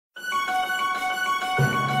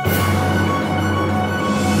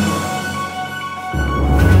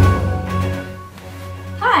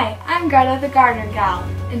Greta the gardener gal,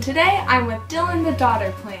 and today I'm with Dylan the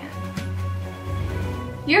daughter plant.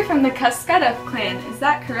 You're from the Cuscuta clan, is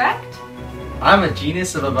that correct? I'm a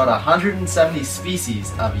genus of about 170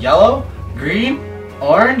 species of yellow, green,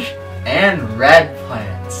 orange, and red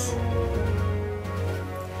plants.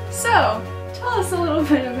 So, tell us a little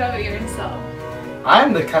bit about yourself.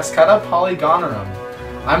 I'm the Cuscuta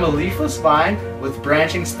Polygonorum. I'm a leafless vine with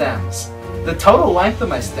branching stems. The total length of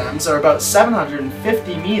my stems are about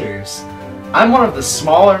 750 meters. I'm one of the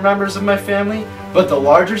smaller members of my family, but the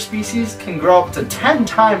larger species can grow up to 10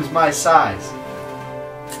 times my size.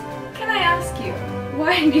 Can I ask you,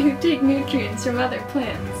 why do you take nutrients from other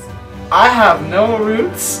plants? I have no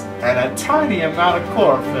roots and a tiny amount of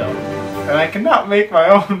chlorophyll, and I cannot make my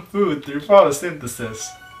own food through photosynthesis.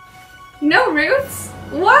 No roots?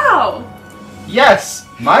 Wow! Yes,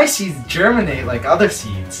 my seeds germinate like other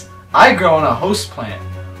seeds. I grow on a host plant.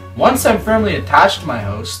 Once I'm firmly attached to my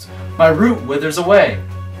host, my root withers away.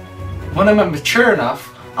 When I'm mature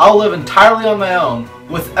enough, I'll live entirely on my own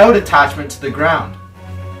without attachment to the ground.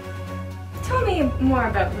 Tell me more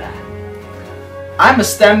about that. I'm a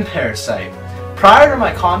stem parasite. Prior to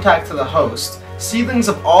my contact to the host, seedlings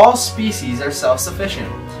of all species are self-sufficient.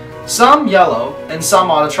 Some yellow and some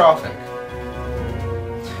autotrophic.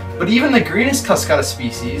 But even the greenest Cuscuta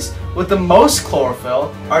species, with the most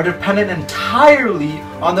chlorophyll, are dependent entirely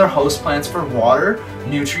on their host plants for water,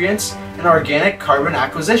 nutrients, and organic carbon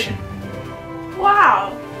acquisition.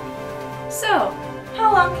 Wow! So,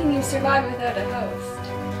 how long can you survive without a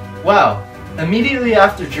host? Well, immediately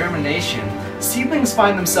after germination, seedlings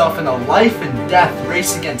find themselves in a life and death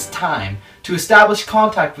race against time to establish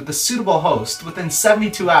contact with a suitable host within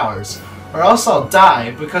 72 hours, or else I'll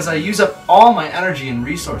die because I use up all my energy and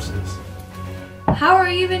resources. How are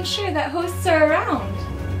you even sure that hosts are around?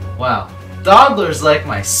 Well, dawdlers like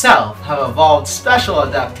myself have evolved special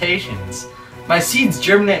adaptations. My seeds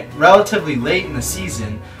germinate relatively late in the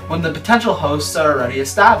season when the potential hosts are already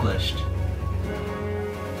established.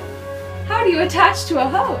 How do you attach to a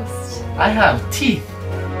host? I have teeth,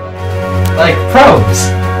 like probes,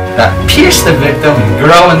 that pierce the victim and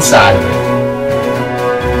grow inside of it.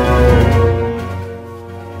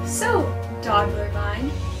 So, dawdler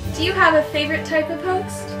vine, do you have a favorite type of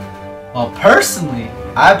host? Well, personally,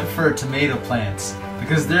 I prefer tomato plants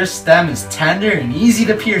because their stem is tender and easy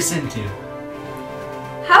to pierce into.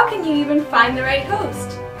 How can you even find the right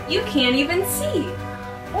host? You can't even see.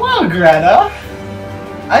 Well, Greta,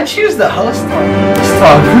 I choose the host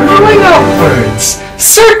while growing upwards,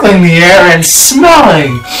 circling the air and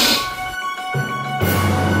smelling.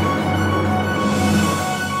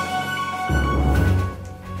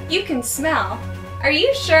 You can smell. Are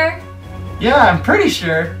you sure? Yeah, I'm pretty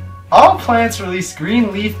sure. All plants release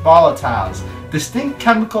green leaf volatiles, distinct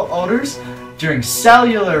chemical odors during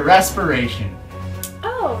cellular respiration.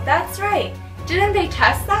 Oh, that's right. Didn't they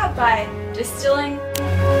test that by distilling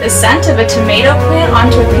the scent of a tomato plant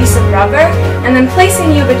onto a piece of rubber and then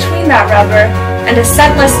placing you between that rubber and a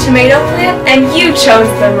scentless tomato plant, and you chose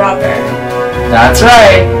the rubber? That's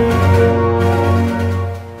right.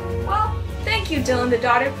 Well, thank you, Dylan the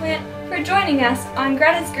daughter plant, for joining us on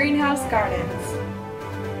Greta's Greenhouse Gardens.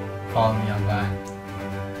 Follow me on Vine.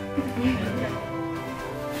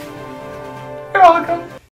 You're welcome.